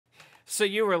So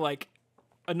you were like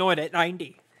annoyed at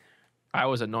 90. I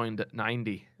was annoyed at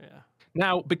 90. Yeah.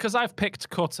 Now, because I've picked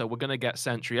Cutter, we're going to get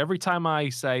Sentry. Every time I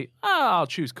say, I'll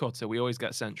choose Cutter, we always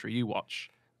get Sentry. You watch.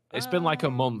 It's been like a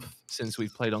month since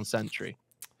we've played on Sentry.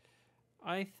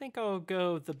 I think I'll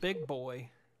go the big boy.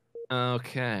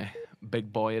 Okay.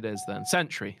 Big boy it is then.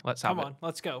 Sentry. Let's have it. Come on,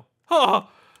 let's go. Oh!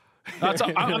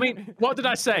 I mean, what did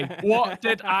I say? What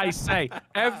did I say?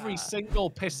 Every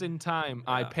single pissing time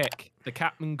I pick the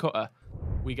Captain Cutter,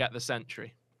 we get the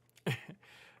Sentry.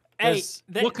 Hey,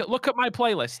 look at my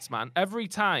playlists, man. Every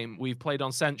time we've played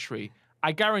on Sentry,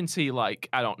 I guarantee, like,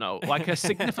 I don't know, like a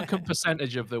significant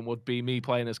percentage of them would be me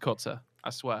playing as Cutter.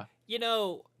 I swear. You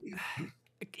know,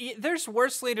 there's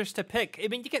worse leaders to pick. I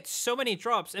mean, you get so many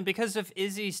drops, and because of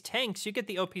Izzy's tanks, you get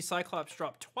the OP Cyclops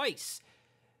drop twice.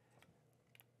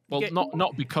 Well,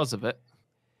 not because of it.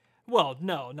 Well,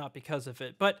 no, not because of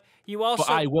it, but you also.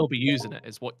 But I will be using it,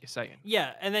 is what you're saying.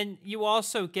 Yeah, and then you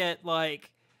also get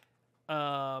like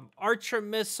archer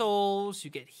missiles.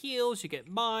 You get heals. You get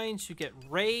mines. You get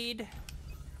raid.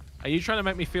 Are you trying to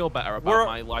make me feel better about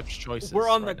my life's choices? We're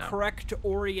on right the now? correct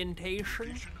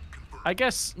orientation. I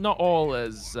guess not all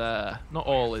is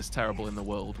terrible in the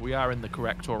world. We are in the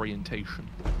correct orientation.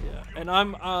 Yeah, and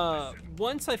I'm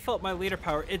once I felt my leader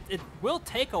power, it will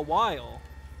take a while.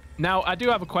 Now I do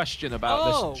have a question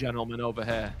about this gentleman over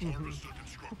here.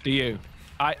 Do you?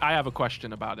 I have a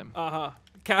question about him.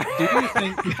 Do you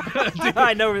think?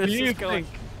 I know where this is going.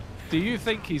 Do you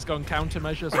think he's gone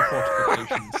countermeasures or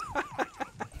fortifications?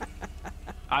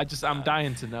 I'm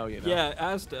dying to know. You know. Yeah,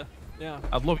 Asda. Yeah.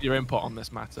 I'd love your input on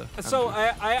this matter. So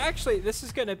I actually, this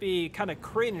is going to be kind of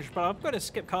cringe, but I'm going to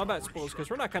skip combat spools because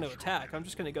we're not going to attack. I'm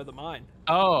just going to go the mine.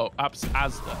 Oh, absolutely.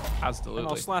 And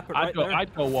I'll slap it right there.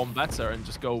 I'd go one better and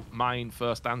just go mine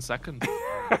first and second.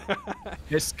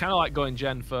 It's kind of like going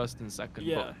gen first and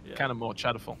second, but kind of more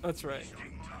cheddarful. That's right.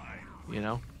 You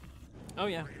know? Oh,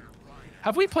 yeah.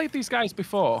 Have we played these guys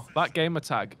before? That gamer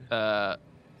tag,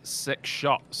 6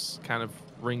 shots, kind of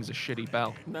rings a shitty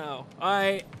bell. No.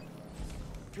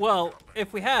 Well,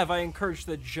 if we have, I encourage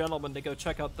the gentleman to go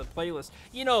check out the playlist.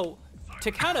 You know,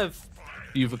 to kind of...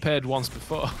 You've appeared once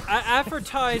before.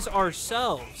 Advertise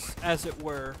ourselves, as it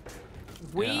were.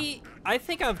 I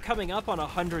think I'm coming up on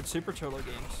 100 Super Turtle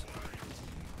games.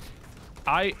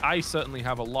 I certainly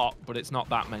have a lot, but it's not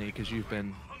that many because you've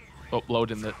been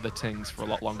uploading the tings for a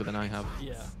lot longer than I have.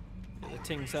 Yeah. The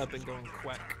tings have been going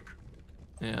quack.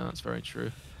 Yeah, that's very true.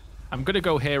 I'm going to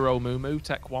go Hero Moo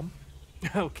Tech 1.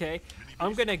 Okay.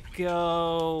 I'm going to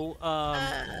go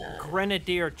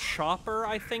Grenadier Chopper,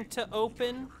 I think, to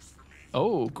open.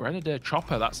 Oh, Grenadier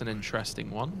Chopper. That's an interesting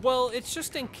one. Well, it's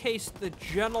just in case the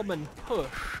gentleman push.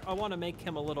 I want to make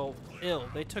him a little ill.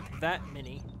 They took that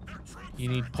many. You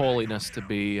need Pauliness to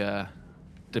be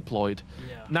deployed.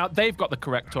 Yeah. Now, they've got the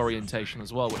correct orientation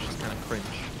as well, which is kind of cringe.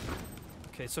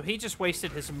 Okay, so he just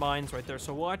wasted his mines right there,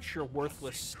 so watch your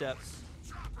worthless step.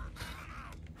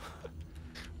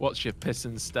 What's your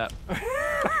pissing step?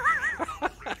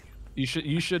 You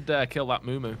should kill that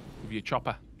Moo with your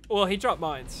chopper. Well, he dropped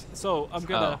mines, so I'm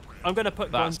gonna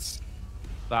put grunts.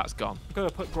 That's gone. I'm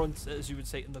gonna put grunts, as you would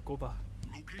say, in the guba.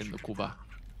 In the guba.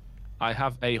 I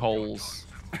have a-holes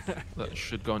that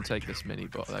should go and take this mini,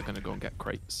 but they're gonna go and get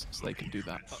crates, so they can do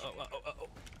that.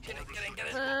 Get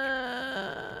it.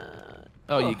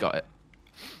 Oh, you got it.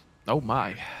 Oh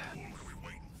my.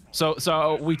 So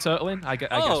are we turtling? I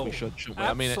guess we should, shouldn't we?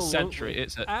 I mean, it's Sentry.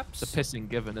 It's a pissing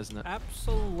given, isn't it?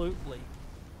 Absolutely.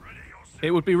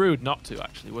 It would be rude not to,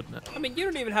 actually, wouldn't it? I mean, you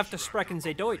don't even have to sprechen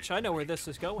Sie Deutsch. I know where this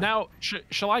is going. Now,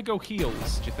 shall I go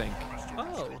heals, do you think?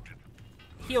 Oh.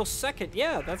 Heal second.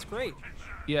 Yeah, that's great.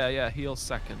 Yeah, heals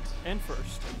second. And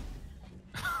first.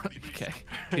 Okay.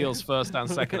 Heals first and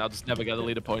second. I'll just never get a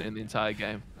leader point in the entire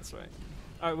game. That's right.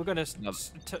 All right, we're going to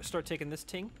start taking this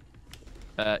ting.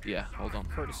 Yeah, hold on.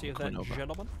 Courtesy of that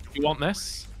gentleman. You want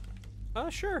this?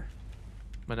 Sure.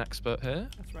 I'm an expert here.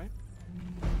 That's right.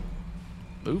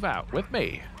 Move out with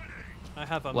me. I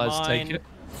have a Let's mine. take it.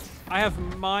 I have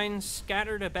mines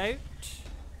scattered about.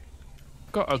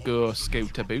 Gotta go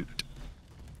scout about.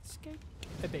 Scout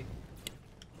about.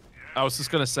 I was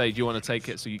just gonna say, do you want to take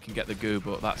it so you can get the goo,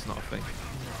 but that's not a thing.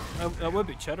 That would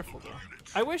be cheddarful, though.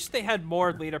 I wish they had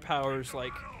more leader powers,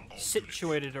 like,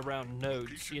 situated around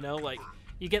nodes, you know? Like,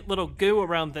 you get little goo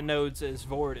around the nodes as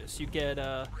Voridus. You get,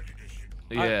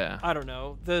 yeah. I don't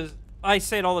know. I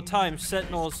say it all the time,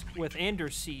 Sentinels with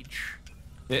Anders Siege.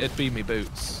 It'd be me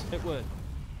boots. It would.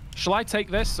 Shall I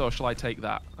take this or shall I take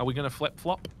that? Are we gonna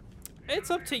flip-flop? It's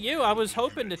up to you. I was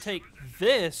hoping to take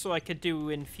this so I could do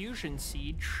Infusion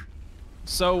Siege.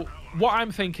 So what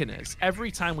I'm thinking is,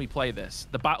 every time we play this,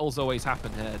 the battles always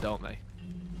happen here, don't they?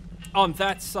 On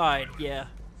that side, yeah.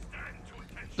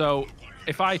 So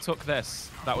if I took this,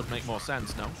 that would make more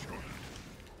sense, no?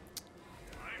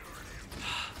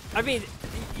 I mean,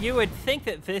 you would think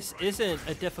that this isn't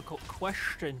a difficult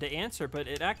question to answer, but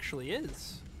it actually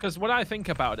is. Because when I think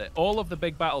about it, all of the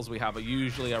big battles we have are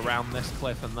usually around this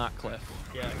cliff and that cliff.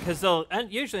 Yeah, because they'll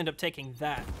usually end up taking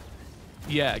that.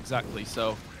 Yeah, exactly.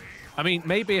 So, I mean,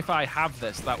 maybe if I have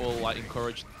this, that will like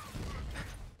encourage.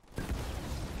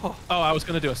 Oh, I was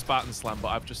going to do a Spartan Slam, but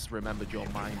I've just remembered your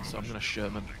mind, so I'm going to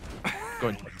Sherman.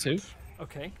 Going to 2.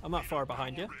 Okay, I'm not far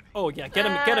behind you. Oh yeah, get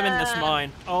him in this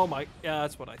mine. Oh my, yeah,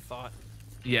 that's what I thought.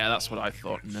 Yeah, that's what I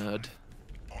thought, nerd.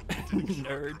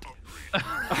 Nerd.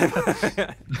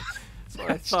 That's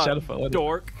what I thought, Jennifer,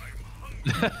 dork.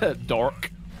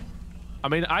 Dork. I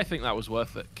mean, I think that was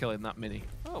worth it, killing that mini.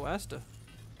 Oh, Asta.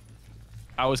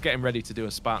 I was getting ready to do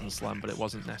a Spartan Slam, but it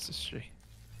wasn't necessary.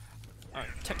 Alright,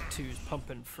 Tech 2's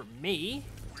pumping for me.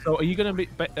 So are you going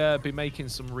to be making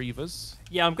some Reavers?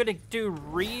 Yeah, I'm going to do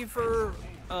Reaver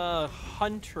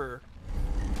Hunter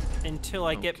until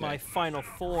I get my final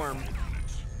form.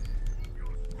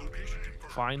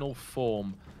 Final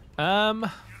form. I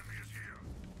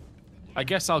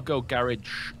guess I'll go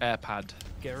Garage Airpad.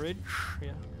 Garage?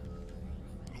 Yeah.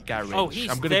 Garage. Oh,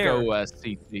 he's I'm going to go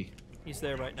CT. He's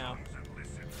there right now.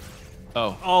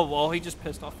 Oh. Oh, well, he just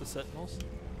pissed off the Sentinels.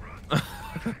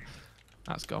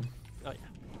 That's gone. Oh, yeah.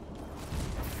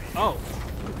 Oh.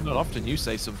 Not often you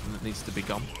say something that needs to be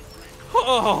gone.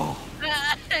 Oh!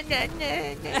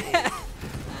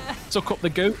 Suck up the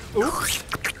goo.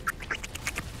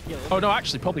 Yeah, oh, no,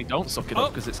 actually, probably don't suck it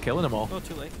up because it's killing them all. Oh,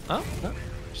 too late. Oh, no.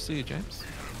 See you, James.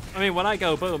 I mean, when I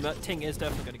go boom, that ting is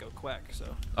definitely going to go quack, so.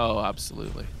 Oh,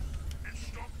 absolutely.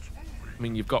 I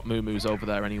mean, you've got Moo-Moos over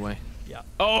there anyway. Yeah.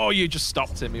 Oh, you just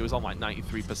stopped him. He was on like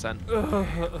 93%.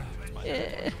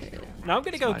 Now I'm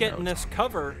going to go get in this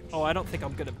cover. Oh, I don't think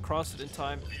I'm going to cross it in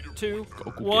time. 2,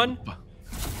 1.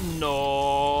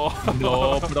 No.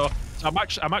 No, bro. So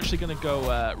I'm actually going to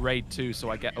go raid 2 so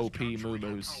I get OP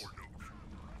Moo-Moos.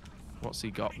 What's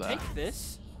he got there? Take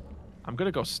this. I'm going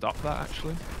to go stop that,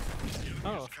 actually.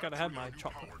 Oh, I forgot I had my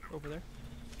chopper over there.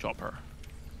 Chopper.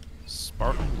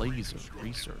 Spartan Laser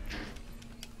Research.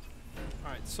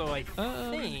 Alright, so I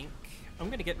think I'm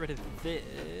going to get rid of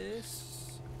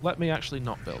this. Let me actually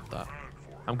not build that.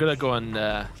 I'm going to go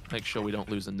and make sure we don't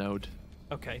lose a node.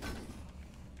 Okay.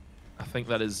 I think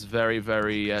that is very,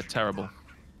 very terrible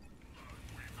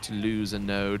to lose a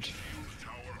node.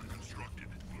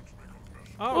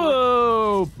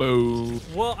 Oh, whoa, boom.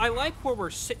 Well, I like where we're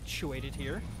situated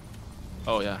here.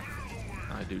 Oh, yeah.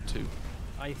 I do, too.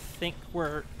 I think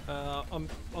we're... I'm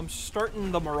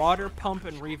starting the Marauder pump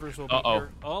and Reavers will be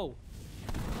here. Oh.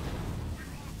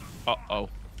 Uh-oh.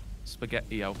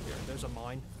 Spaghetti-o. Here, there's a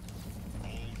mine.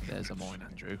 There's a mine,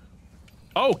 Andrew.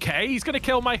 Okay, he's going to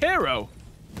kill my hero.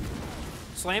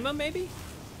 Slam him, maybe?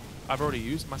 I've already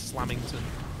used my Slammington.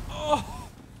 Oh.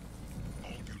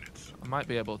 I might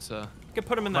be able to... You could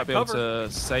put him in that cover. Might be able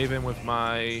to save him with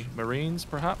my Marines,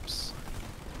 perhaps.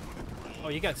 Oh,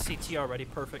 you got CT already.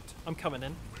 Perfect. I'm coming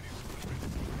in.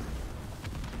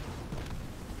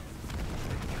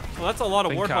 Well, that's a lot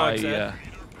of Warthogs, Ed.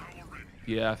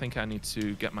 Yeah, I think I need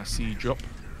to get my siege up.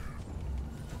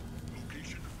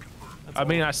 I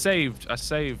mean, I saved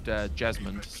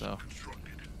Jesmond, so...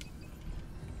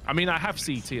 I mean, I have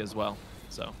CT as well,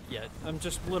 so... Yeah, I'm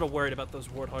just a little worried about those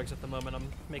Warthogs at the moment. I'm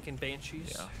making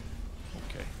Banshees. Yeah.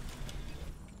 Okay.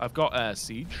 I've got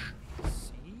siege.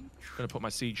 I'm gonna put my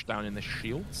siege down in the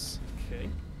shields. Okay.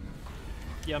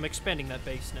 Yeah, I'm expanding that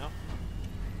base now.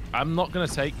 I'm not gonna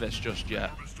take this just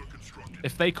yet.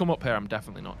 If they come up here, I'm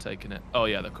definitely not taking it. Oh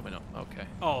yeah, they're coming up. Okay.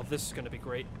 Oh, this is gonna be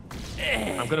great.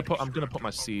 I'm gonna put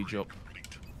my siege up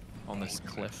on this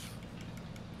cliff.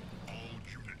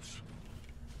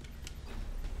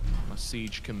 My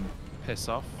siege can piss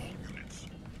off.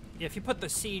 Yeah, if you put the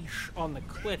siege on the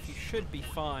cliff, you should be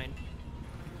fine.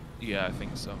 Yeah, I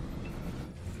think so.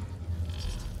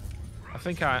 I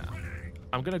think I'm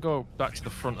gonna go back to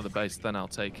the front of the base, then I'll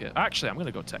take it. Actually, I'm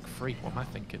gonna go tech 3. What am I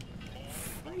thinking?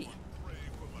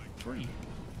 3.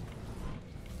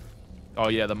 Oh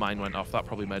yeah, the mine went off. That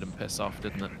probably made him piss off,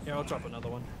 didn't it? Yeah, I'll drop another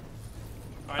one.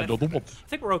 All right, another one. I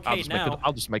think we're okay now.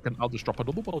 I'll just drop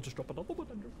another one. I'll just drop another one,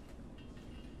 Andrew.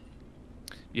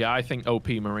 Yeah, I think OP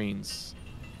Marines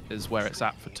is where it's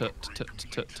at for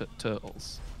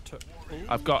turtles.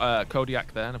 I've got a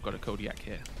Kodiak there, and I've got a Kodiak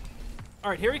here.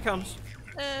 All right, here he comes.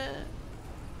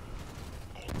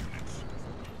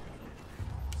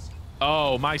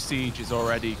 Oh, my siege is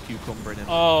already cucumbering him.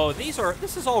 Oh, this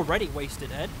is already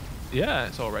wasted, Ed. Yeah,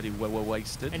 it's already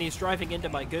wasted. And he's driving into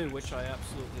my goo, which I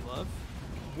absolutely love.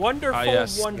 Wonderful, I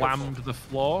wonderful. slammed the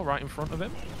floor right in front of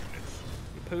him.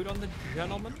 You pooed on the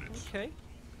gentleman? Okay.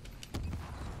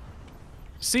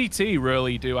 CT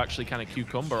really do actually kind of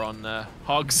cucumber on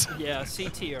hogs. Yeah,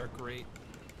 CT are great.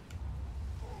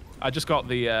 I just got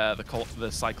the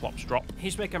Cyclops drop.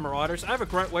 He's making marauders. I have a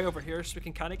grunt way over here, so we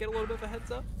can kind of get a little bit of a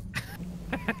heads up.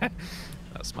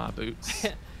 That's my boots.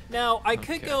 Now I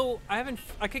could go. I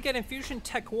could get Infusion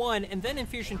Tech 1 and then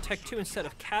Infusion Tech 2 instead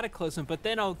of Cataclysm, but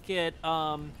then I'll get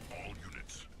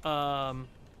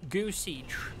Goo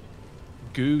Siege.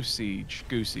 Goo Siege.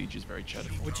 Goo Siege is very cheddar.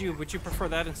 Would you prefer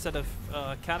that instead of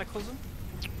Cataclysm?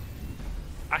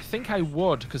 I think I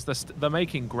would, because they're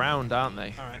making ground, aren't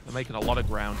they? All right. They're making a lot of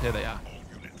ground. Here they are.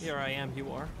 Here I am. You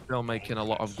are. They're making a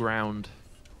lot of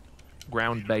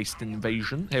ground-based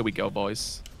invasion. Here we go,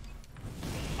 boys.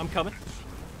 I'm coming.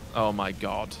 Oh my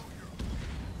god.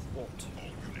 What?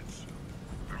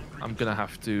 I'm gonna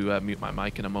have to mute my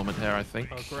mic in a moment here, I think.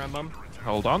 Oh, Grandma.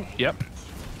 Hold on. Yep.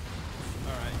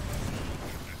 All right.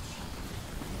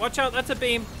 Watch out! That's a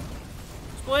beam.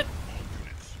 Split.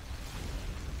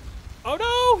 Oh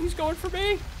no! He's going for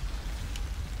me.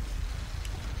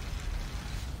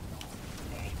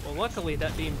 Well, luckily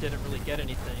that beam didn't really get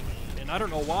anything, and I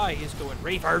don't know why he's going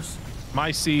reverse.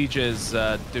 My siege is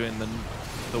doing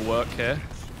the work here.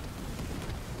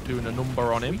 Doing a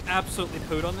number on him. Absolutely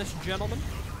pooed on this gentleman.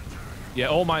 Yeah,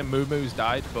 all my moo-moos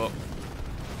died, but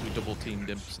we double teamed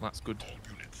him, so that's good.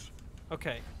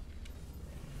 Okay.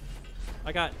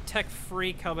 I got Tech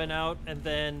Free coming out, and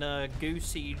then Goo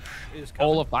Siege is coming.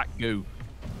 All of that goo.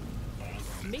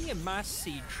 Me and my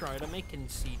siege tried. I'm making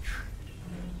siege.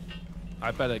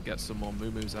 I better get some more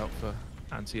moo-moos out for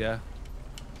anti-air.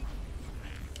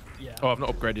 Yeah. Oh, I've not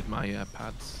upgraded my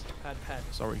pads. Pad.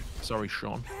 Sorry,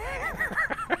 Sean.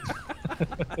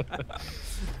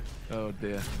 Oh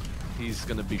dear, he's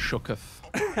gonna be shooketh.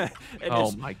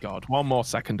 Oh my god! One more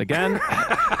second again.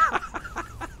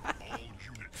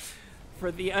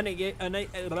 For the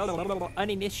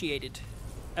uninitiated,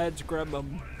 Ed's grandma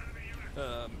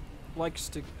likes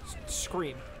to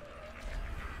scream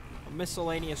on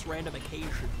miscellaneous random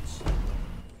occasions,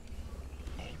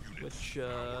 which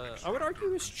I would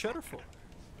argue is cheddarful.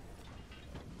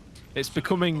 It's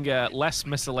becoming less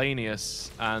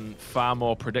miscellaneous and far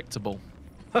more predictable,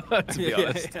 to be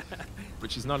honest,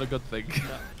 which is not a good thing.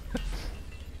 No.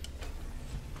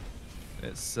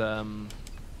 It's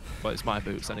well, it's my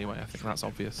boots anyway. I think that's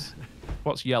obvious.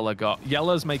 What's Yella got?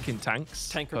 Yella's making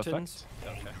tanks. Tankertons.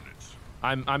 Perfect. Okay.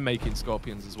 I'm making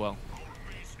scorpions as well.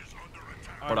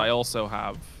 But I also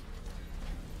have.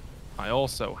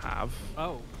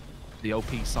 Oh. The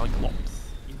OP Cyclops.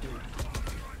 You do.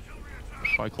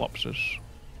 Cyclopses.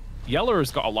 Yella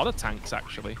has got a lot of tanks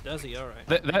actually. Does he? All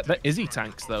right. They're Izzy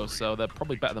tanks though, so they're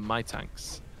probably better than my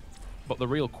tanks. But the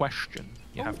real question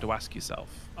you have to ask yourself.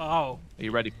 Oh. Are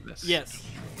you ready for this? Yes.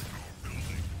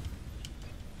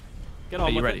 Get on Are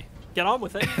you with ready? it. Get on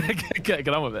with it. Get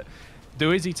on with it.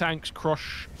 Do Izzy tanks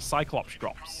crush Cyclops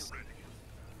drops?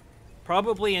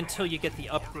 Probably until you get the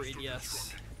upgrade,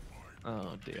 yes.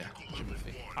 Oh dear,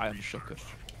 Jimothy. I am shooketh.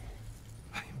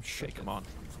 I am shooketh. Come on.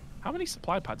 How many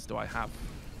supply pads do I have?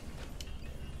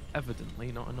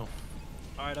 Evidently not enough.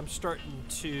 Alright, I'm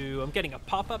getting a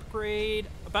pop upgrade.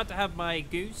 About to have my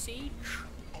Goo Siege.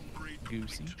 Goo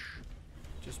Siege?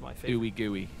 Just my favorite.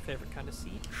 Gooey. Favorite kind of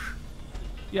siege.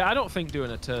 Yeah, I don't think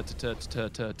doing a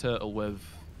turtle with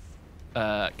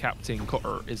Captain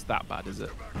Cutter is that bad, is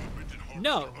it?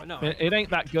 No. It ain't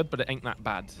that good, but it ain't that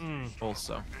bad.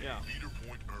 Also. Yeah.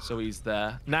 So he's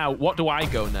there. Now, what do I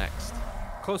go next?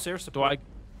 Close air support.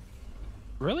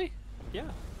 Really? Yeah.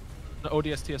 The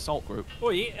ODST assault group.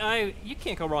 Well, you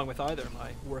can't go wrong with either, in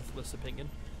my worthless opinion.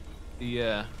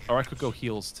 Yeah. Or I could go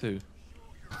heals too.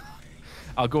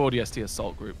 I'll go ODST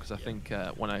assault group because I think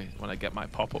when I get my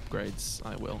pop upgrades,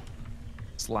 I will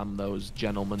slam those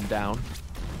gentlemen down.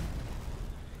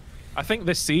 I think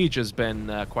this siege has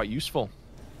been quite useful.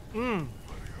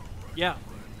 Yeah.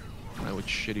 I know which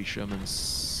shitty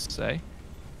Shermans say.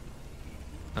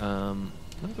 I'm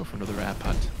gonna go for another air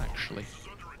pad actually.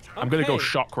 I'm gonna go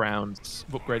shock rounds,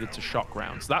 upgraded to shock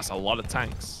rounds. That's a lot of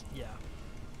tanks. Yeah.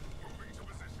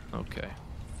 Okay.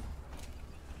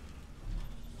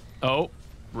 Oh,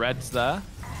 red's there.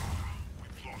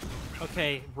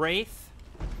 Okay, Wraith.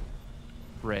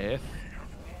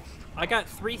 I got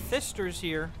 3 Thisters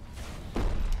here.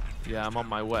 Yeah, I'm on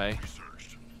my way.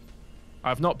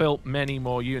 I've not built many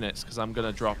more units because I'm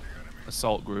gonna drop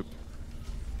assault group.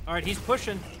 All right, he's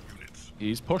pushing.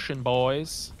 He's pushing,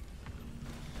 boys.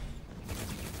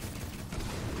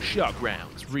 Shock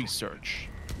rounds. Research.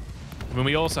 I mean,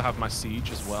 we also have my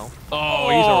siege as well. Oh,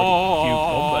 he's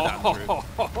already Andrew.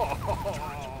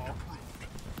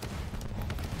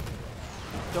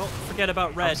 Don't forget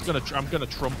about red. I'm gonna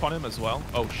trump on him as well.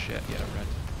 Oh shit, yeah, red.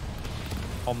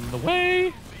 On the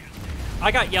way.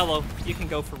 I got yellow. You can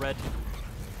go for red.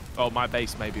 Oh, my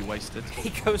base may be wasted. He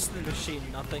goes to the machine,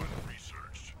 nothing.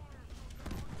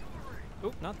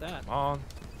 Oh, not that. Come on.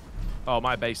 Oh,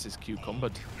 my base is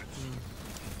cucumbered.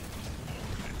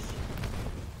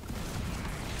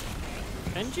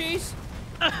 NGs?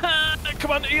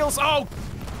 Come on, eels! Oh!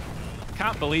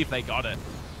 Can't believe they got it.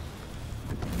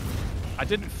 I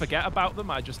didn't forget about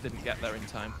them, I just didn't get there in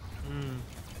time.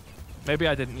 Maybe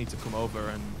I didn't need to come over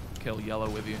and kill yellow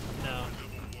with you. No.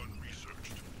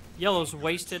 Yellow's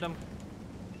wasted him.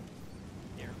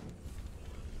 Here.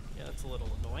 Yeah, that's a little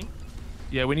annoying.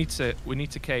 Yeah, we need to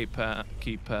keep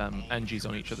NGs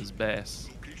on each other's base.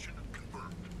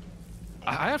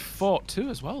 I have Fort 2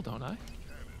 as well, don't I?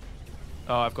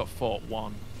 Oh, I've got Fort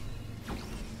 1.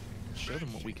 Show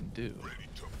them what we can do.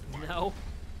 No.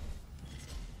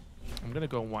 I'm gonna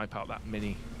go and wipe out that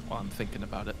mini while I'm thinking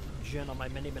about it. Gen on my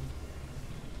miniman.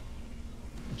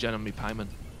 Gen on me pieman.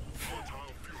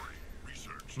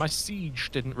 My siege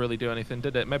didn't really do anything,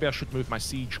 did it? Maybe I should move my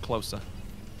siege closer.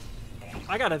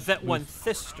 I got a Vet 1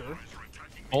 Thister.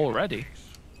 Already?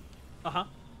 Uh-huh.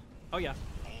 Oh yeah.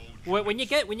 When you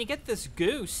get this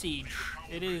goo siege,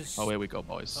 it is. Oh, here we go,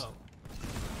 boys. Oh.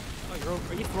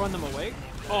 Are you throwing them away?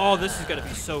 Oh, this is gonna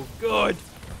be so good.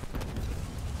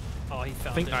 Oh, he found it.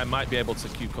 I think I might be able to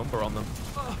cucumber on them.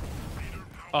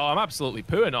 Oh, I'm absolutely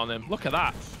pooing on him. Look at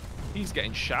that. He's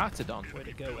getting shattered on. Way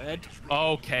to go, Ed.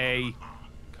 Okay.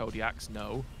 Kodiaks,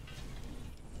 no.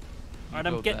 Alright,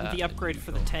 I'm getting the upgrade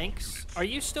for the tanks. Are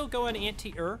you still going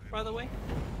anti-Ur, by the way?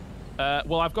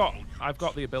 Well, I've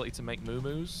got the ability to make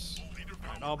moo-moos.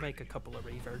 Alright, I'll make a couple of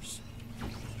reavers.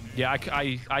 Yeah,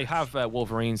 I have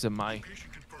Wolverines in my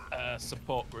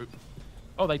support group.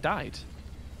 Oh, they died.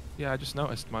 Yeah, I just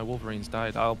noticed my Wolverines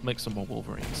died. I'll make some more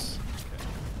Wolverines. Okay.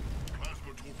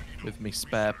 With me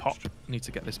spare pop. Need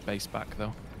to get this base back,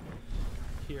 though.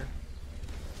 Here.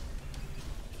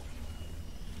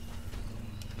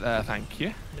 Thank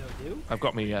you. No do. I've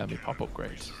got me pop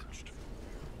upgrade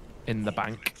in the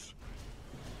bank.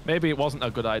 Maybe it wasn't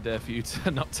a good idea for you to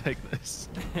not take this.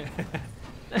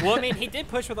 Well, I mean, he did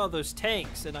push with all those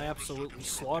tanks, and I absolutely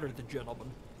slaughtered the gentleman.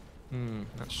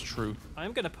 That's true.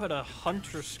 I'm gonna put a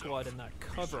hunter squad in that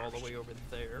cover all the way over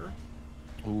there.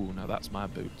 Ooh, now that's my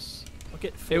boots.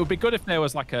 It would be good if there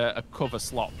was like a cover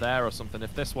slot there or something.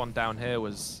 If this one down here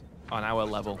was on our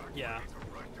level. Yeah.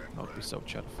 That would be so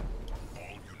cheerful.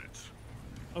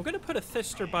 I'm gonna put a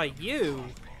Thister by you,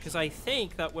 because I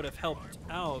think that would have helped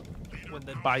out when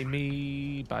the... By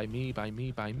me, by me, by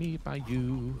me, by me, by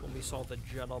you. When we saw the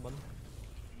gentleman.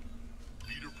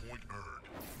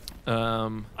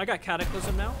 I got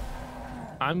Cataclysm now.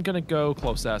 I'm gonna go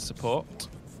close air support.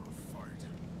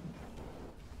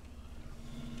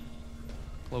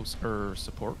 Closer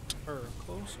support.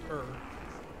 Closer.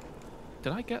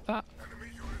 Did I get that?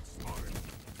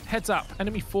 Heads up,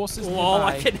 enemy forces Lol,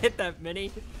 nearby. I can hit that mini.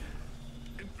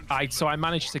 So I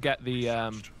managed to get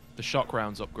the shock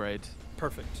rounds upgrade.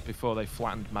 Perfect. Before they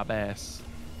flattened my base.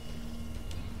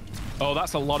 Oh,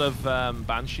 that's a lot of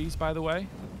banshees, by the way. Okay.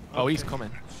 Oh, he's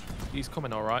coming. He's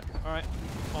coming, all right. All right,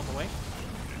 on the way.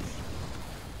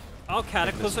 I'll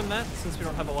Cataclysm that since we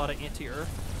don't have a lot of anti-Ur.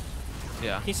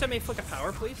 Yeah. Can you send me a flick of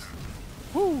power, please?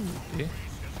 Woo. Yeah.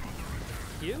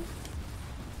 You?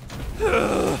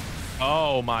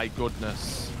 Oh my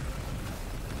goodness.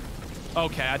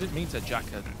 Okay, I didn't mean to jack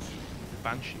a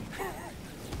banshee.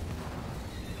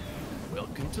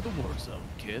 Welcome to the war zone,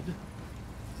 kid.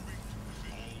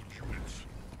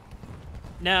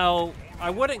 Now, I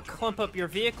wouldn't clump up your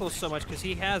vehicles so much because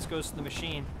he has Ghost in the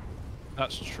Machine.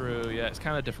 That's true, yeah. It's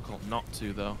kind of difficult not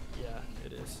to, though. Yeah,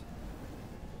 it is.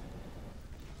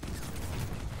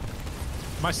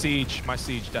 My siege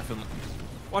definitely.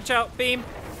 Watch out, beam.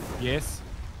 Yes.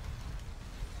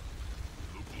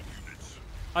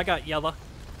 I got yellow.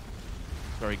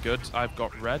 Very good. I've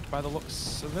got red by the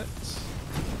looks of it.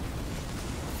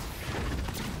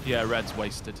 Yeah, red's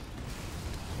wasted.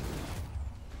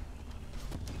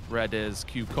 Red is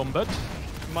cucumbered.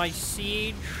 My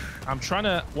siege. What I'm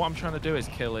trying to do is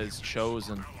kill his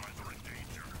chosen.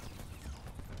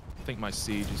 I think my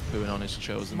siege is pooing on his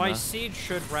chosen. My siege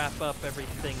should wrap up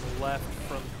everything left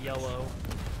from yellow.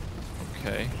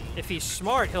 Okay. If he's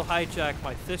smart, he'll hijack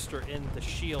my Thister in the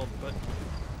shield, but...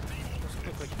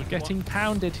 We're getting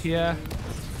pounded here.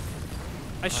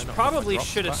 I probably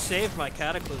should have saved my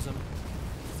Cataclysm.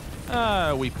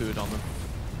 We pooed on them.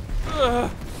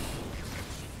 Ugh.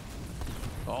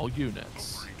 All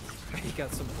units. He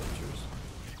got some vultures.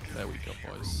 There we go,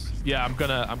 boys. Yeah, I'm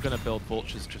gonna build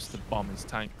vultures just to bomb his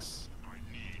tanks.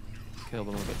 Kill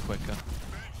them a bit quicker.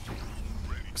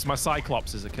 Because my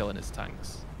Cyclopses are killing his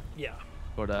tanks. Yeah.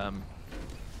 But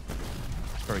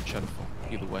it's very cheerful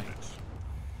either way.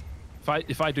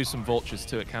 If I do some vultures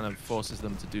too, it kind of forces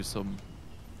them to do some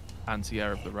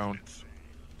anti-air of their own.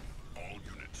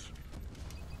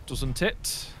 Doesn't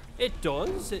it? It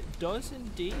does. It does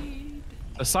indeed.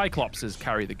 The Cyclopses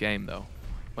carry the game though,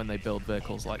 when they build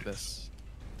vehicles like this.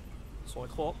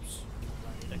 Cyclops.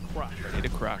 They crash. Ready to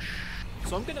crash.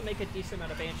 So I'm gonna make a decent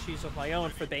amount of Banshees of my own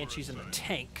for Banshees in the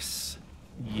tanks.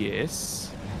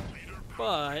 Yes.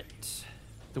 But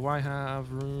Do I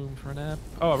have room for an air?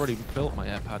 Oh, I've already built my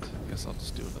airpad. Guess I'll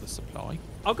just do another supply.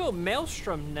 I'll go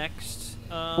Maelstrom next.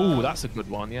 Ooh, that's a good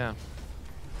one, yeah.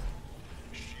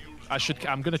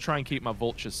 I'm gonna try and keep my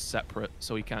vultures separate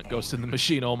so he can't ghost in the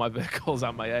machine all my vehicles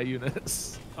and my air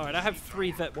units. Alright, I have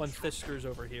 3 Vet 1 Fiskers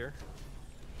over here.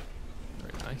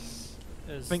 Very nice.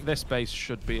 I think this base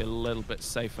should be a little bit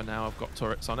safer now. I've got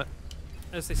turrets on it.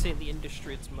 As they say in the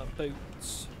industry, it's my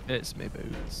boots. It's me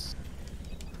boots.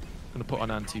 I'm gonna put on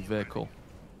anti-vehicle.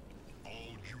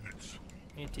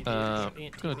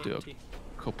 Gonna do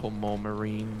a couple more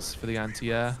marines for the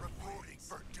anti-air.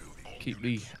 Keep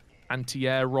the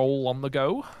anti-air roll on the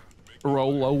go.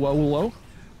 Roll.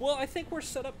 Well, I think we're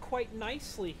set up quite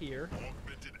nicely here.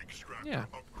 Yeah.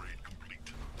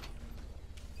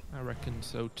 I reckon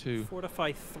so too.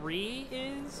 Fortify 3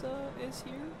 is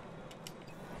here.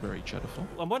 Very cheddarful.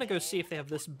 I'm gonna go see if they have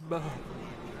this bow.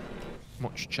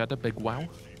 Much cheddar, big wow.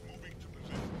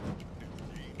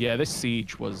 Yeah, this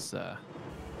siege was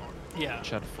Yeah.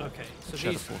 cheddarful. Okay, so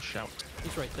Cheddarful shout.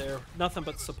 he's right there. Nothing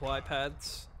but supply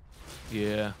pads.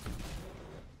 Yeah.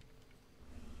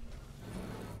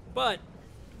 But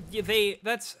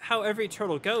that's how every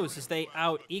turtle goes, is they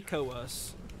out-eco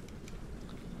us.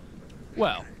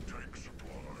 Well,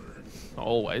 not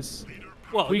always.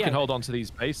 Well, We yeah, can hold on to these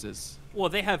bases. Well,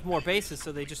 they have more bases,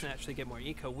 so they just naturally get more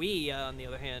eco. We, on the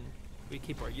other hand, we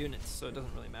keep our units, so it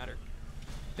doesn't really matter.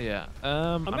 Yeah.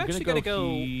 I'm actually gonna gonna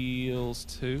go heals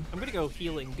too. I'm gonna go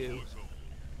healing goo.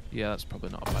 Yeah, that's probably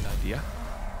not a bad idea.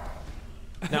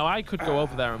 Now I could go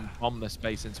over there and bomb this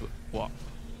base into what?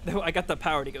 No, I got the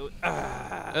power to go.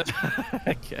 Ah.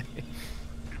 Okay.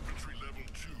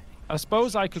 I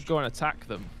suppose I could go and attack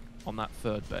them on that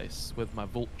third base with my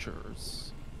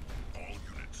vultures.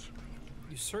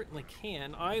 You certainly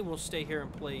can. I will stay here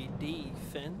and play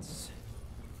defense.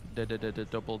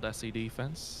 Double Desi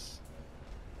defense.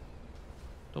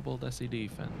 Double Desi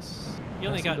defense. You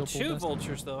only got 2 Desi.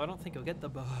 vultures, though. I don't think you'll get the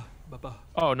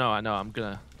Oh no, I know. I'm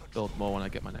gonna build more when I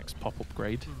get my next pop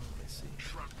upgrade. Let's see.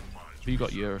 Have you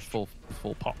got your full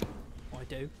pop? Oh, I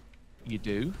do. You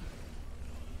do?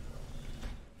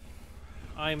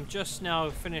 I'm just now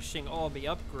finishing all the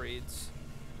upgrades.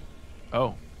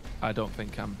 Oh, I don't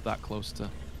think I'm that close to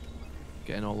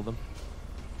getting all of them.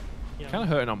 Yeah. Kind of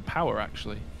hurting on power,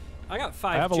 actually. I got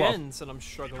 5 gens, and I'm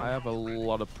struggling. I have a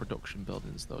lot of production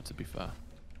buildings, though, to be fair.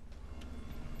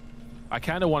 I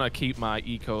kind of want to keep my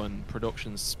eco and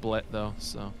production split, though,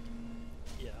 so...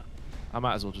 Yeah. I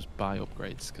might as well just buy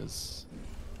upgrades, because...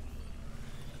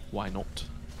 Why not?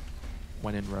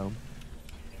 When in Rome.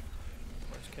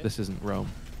 Okay. This isn't Rome.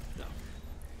 No.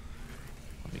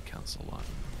 Let me cancel that.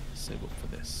 Save up for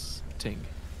this. Ting.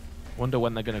 Wonder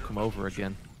when they're going to come over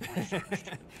again.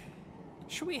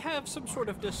 Should we have some sort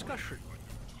of discussion?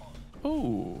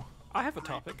 Oh. I have a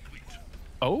topic.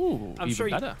 Oh, even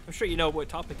better. I'm sure you know what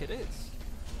topic it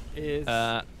is.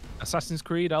 Assassin's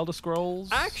Creed, Elder Scrolls?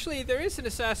 Actually, there is an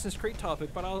Assassin's Creed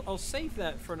topic, but I'll save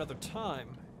that for another time.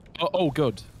 Oh,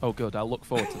 good. Oh, good. I'll look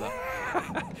forward to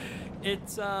that.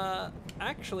 It's,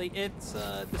 actually, it's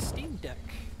the Steam Deck.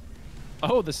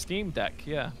 Oh, the Steam Deck,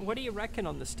 yeah. What do you reckon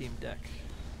on the Steam Deck?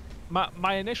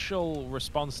 My initial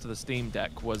response to the Steam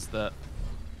Deck was that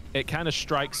it kind of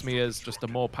strikes me as just a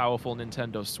more powerful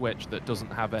Nintendo Switch that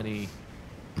doesn't have any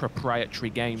proprietary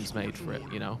games made for it,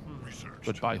 you know?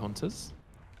 Goodbye, hunters.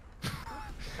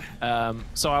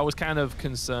 So I was kind of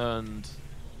concerned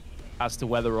as to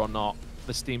whether or not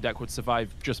the Steam Deck would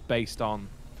survive just based on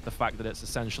the fact that it's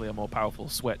essentially a more powerful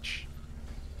Switch,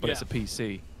 but it's a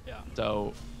PC. Yeah.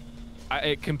 So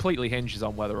it completely hinges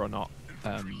on whether or not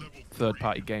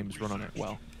third-party games run on it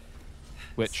well,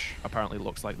 which apparently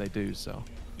looks like they do, so...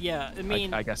 Yeah, I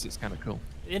mean... I guess it's kind of cool.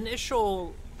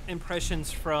 Initial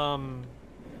impressions from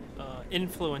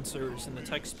influencers in the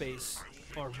tech space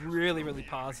are really, really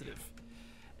positive.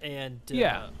 And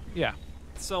yeah.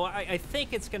 So I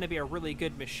think it's going to be a really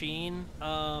good machine,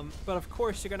 but of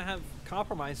course you're going to have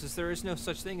compromises. There is no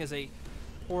such thing as a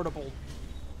portable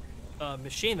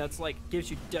machine that's like gives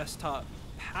you desktop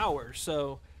power.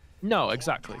 So no,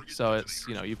 exactly. So it's,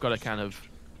 you know, you've got to kind of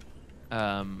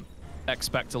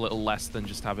expect a little less than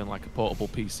just having like a portable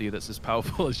PC that's as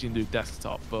powerful as your new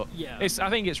desktop. But yeah, I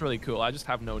think it's really cool. I just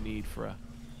have no need for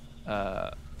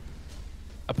a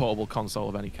portable console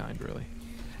of any kind, really.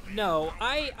 No,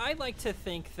 I like to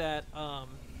think that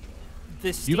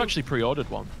this. You've actually pre-ordered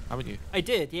one, haven't you? I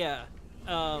did, yeah.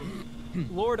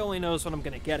 Lord only knows when I'm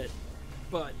gonna get it,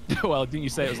 but. Well, didn't you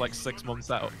say it was like 6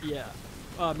 months out? Yeah.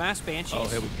 Mass Banshees. Oh,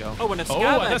 here we go. Oh, and a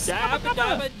Scabba Dabba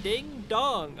Dabba Ding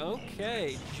Dong.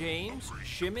 Okay, James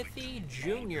Jimothy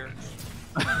Jr.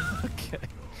 Okay.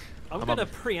 I'm gonna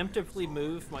preemptively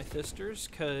move my Thisters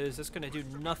because it's gonna do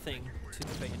nothing to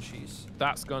the Banshees.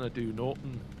 That's gonna do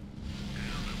nothing.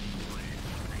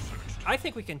 I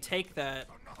think we can take that.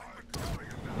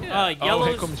 Yeah. Yellows, oh,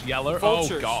 here comes Yeller.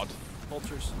 vultures. Oh, God.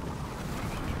 Vultures.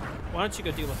 Why don't you go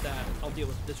deal with that? I'll deal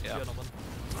with this gentleman.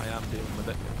 I am dealing with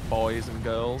it. Boys and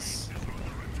girls.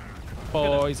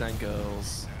 Boys and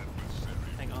girls.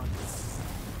 Hang on.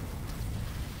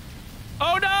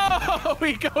 Oh, no!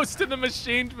 He ghosted the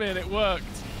machined me and it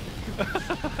worked.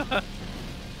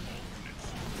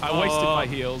 I wasted my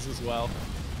heals as well.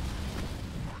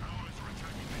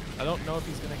 I don't know if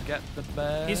he's going to get the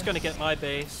base. He's going to get my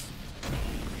base.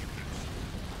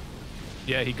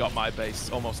 Yeah, he got my base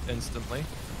almost instantly.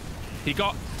 He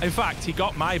got, in fact, he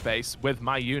got my base with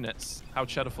my units. How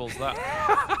cheddarful's that?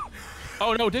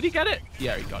 Oh, no, did he get it?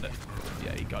 Yeah, he got it.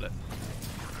 Yeah, he got it.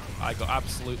 I got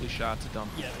absolutely shattered on.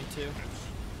 Yeah, me too.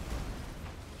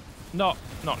 Not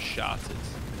shattered.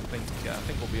 I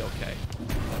think we'll be okay.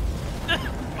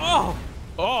 Oh!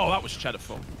 Oh, that was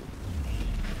cheddarful.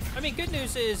 I mean, good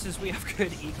news is we have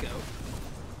good eco.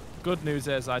 Good news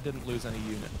is I didn't lose any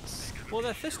units. Well,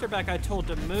 that Thisterback I told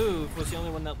to move was the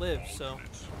only one that lived, so...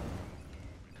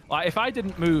 Like, if I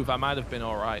didn't move, I might have been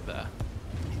alright there.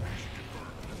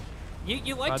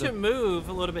 You like to move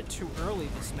a little bit too early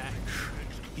this match.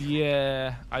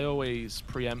 Yeah, I always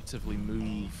preemptively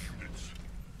move.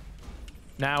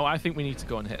 Now, I think we need to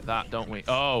go and hit that, don't we?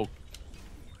 Oh.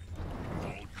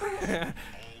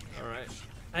 Alright.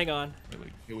 Hang on.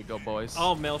 Here we go, boys.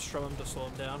 I'll maelstrom him to slow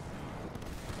him down.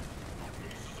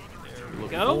 There we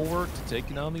Looking go. forward to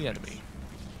taking on the enemy.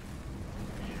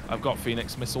 I've got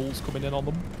Phoenix missiles coming in on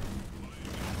them.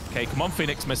 Okay, come on,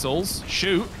 Phoenix missiles.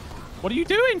 Shoot. What are you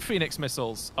doing, Phoenix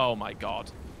missiles? Oh, my God.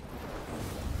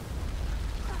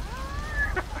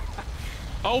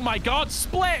 Oh, my God.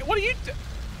 Split. What are you doing?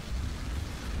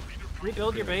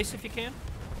 Rebuild your base if you can.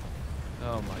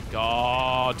 Oh, my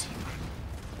God.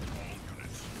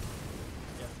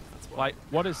 Yeah, that's what. Like,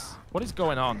 what is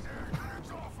going on?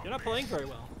 You're not playing very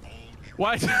well.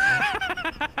 What?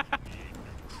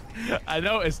 I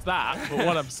noticed that, but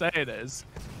what I'm saying is,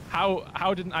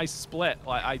 how didn't I split?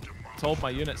 Like, I told my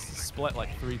units to split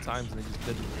like 3 times and they just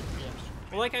didn't. Yeah.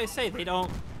 Well, like I say, they don't.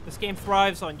 This game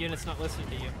thrives on units not listening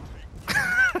to you.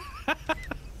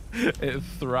 It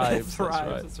thrives. It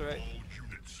thrives. That's right.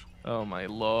 Oh my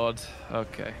lord.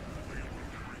 Okay.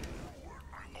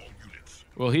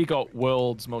 Well, he got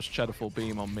world's most cheddarful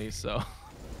beam on me, so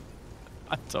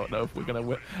I don't know if we're gonna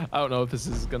win. I don't know if this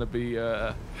is gonna be.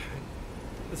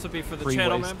 This would be for the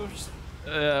channel members.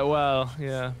 Well,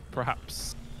 yeah,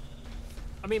 perhaps.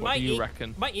 I mean, What do you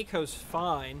reckon? My eco's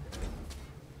fine.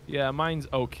 Yeah, mine's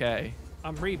okay.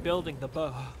 I'm rebuilding the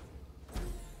bow.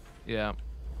 Yeah.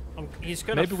 He's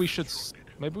gonna. Maybe we should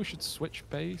switch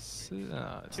bases.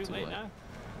 It's too late now.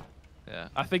 Yeah,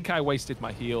 I think I wasted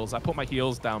my heals. I put my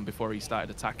heals down before he started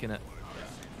attacking it.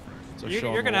 So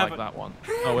you're gonna like that one.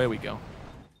 Oh, here we go.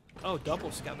 Oh, double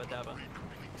Scabba Dabba.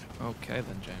 Okay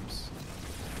then, James.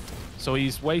 So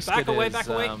he's wasted back away, his, back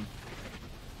away.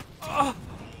 Oh!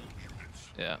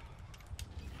 Yeah.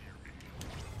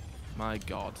 My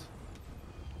God.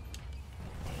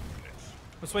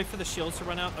 Let's wait for the shields to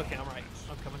run out. Okay, I'm right.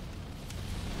 I'm coming.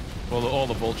 Well, all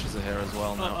the vultures are here as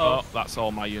well now. Oh, that's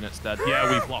all my units dead.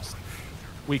 Yeah, we've lost.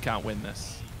 We can't win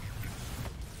this.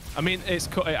 I mean, it's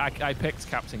I picked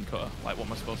Captain Cutter. Like, what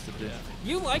am I supposed to do?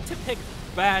 You like to pick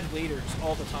bad leaders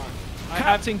all the time.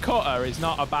 Captain Cutter is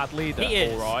not a bad leader. He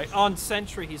is. All right. On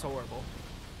Sentry, he's horrible.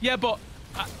 Yeah, but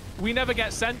we never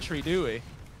get Sentry, do we?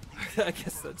 I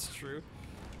guess that's true.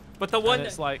 But the one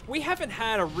it's like, we haven't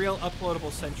had a real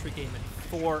uploadable Sentry game in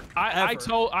forever.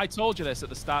 I told you this at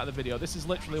the start of the video. This is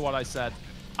literally what I said.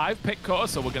 I've picked Cutter,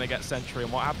 so we're gonna get Sentry,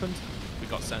 and what happened? We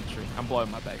got Sentry. I'm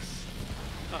blowing my base.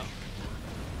 Oh.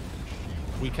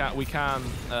 We can't turtle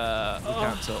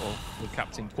with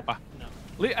Captain Cutter. No.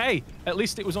 Hey, at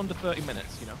least it was under 30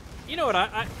 minutes, you know. You know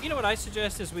what I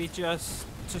suggest is we just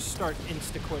start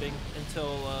insta quitting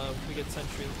until we get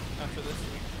Sentry after this.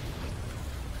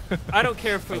 I don't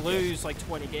care if we lose like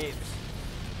 20 games.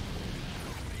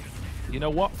 You know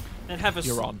what? And have a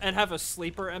You're on. And have a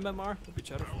sleeper MMR. Would be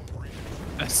better.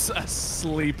 A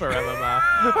sleeper MMR.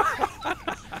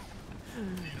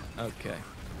 Okay.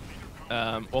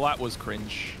 Well, that was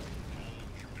cringe.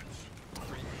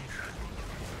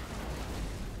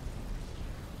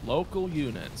 Local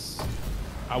units.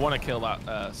 I want to kill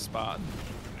that Spartan.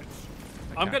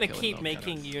 I'm gonna keep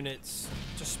making units,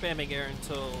 just spamming air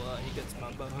until he gets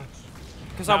my bow.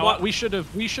 Because we should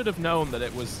have known that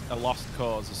it was a lost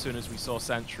cause as soon as we saw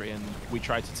Sentry and we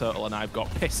tried to turtle, and I've got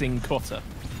pissing cutter.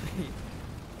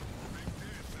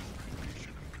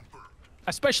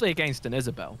 Especially against an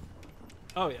Isabel.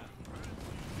 Oh yeah.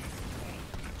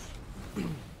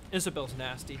 Isabel's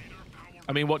nasty.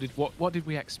 I mean, what did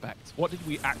we expect? What did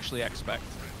we actually expect?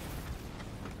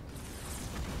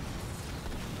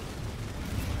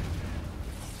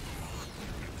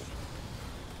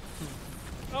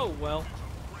 Oh well.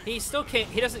 He still can't.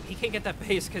 He can't get that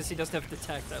base because he doesn't have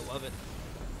detect. I love it.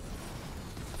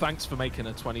 Thanks for making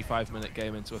a 25-minute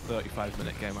game into a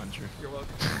 35-minute game, Andrew. You're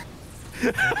welcome.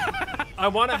 I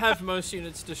want to have most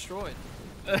units destroyed.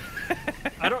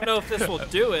 I don't know if this will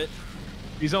do it.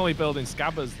 He's only building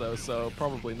Scabbers though, so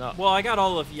probably not. Well, I got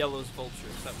all of Yellow's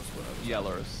vultures. That was what I was.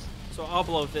 Yellow's. So I'll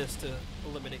blow this to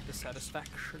eliminate the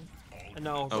satisfaction. And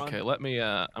now I'll run. Okay, let me.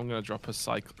 I'm gonna drop a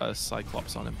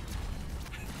Cyclops on him.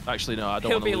 Actually, no, I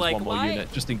don't He'll want to be lose like, one more "Why?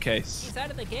 unit, just in case. He's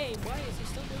out of the game. Why is he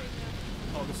still doing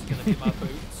that? Oh, this is gonna be my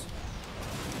boots.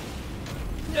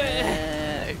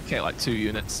 Okay, like 2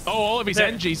 units. Oh, all of his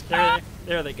NGs.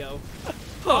 There they go.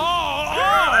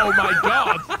 Oh my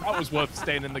god! That was worth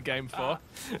staying in the game for.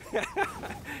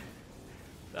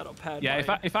 That'll pad.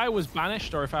 Yeah, if I was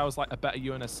banished or if I was like a better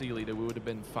UNSC leader, we would have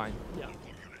been fine. Yeah.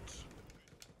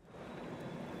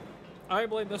 I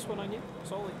blame this one on you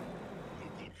solely.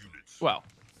 Well,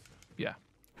 yeah.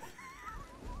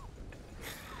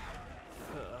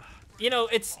 You know,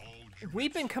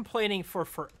 we've been complaining for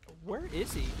where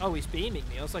is he? Oh, he's beaming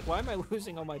me. I was like, why am I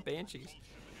losing all my Banshees?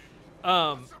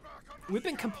 We've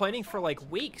been complaining for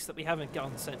like weeks that we haven't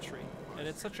gotten Sentry, and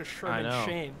it's such a Sherman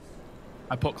shame.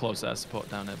 I put close air support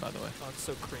down there, by the way. Oh, it's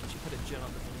so cringe. You put a Jin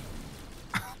on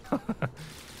the knee.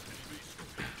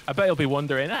 I bet he'll be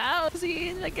wondering, how is he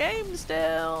in the game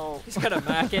still? He's gonna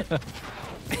mac it.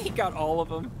 He got all of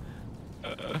them.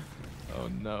 Oh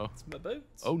no. It's my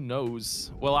boots. Oh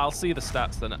noes. Well, I'll see the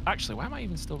stats then. Actually, why am I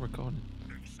even still recording?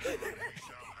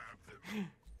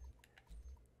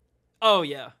 Oh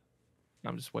yeah.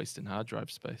 I'm just wasting hard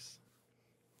drive space.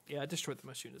 Yeah, I destroyed the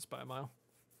most units by a mile.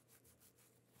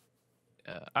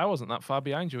 I wasn't that far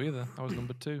behind you either. I was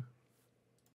number 2.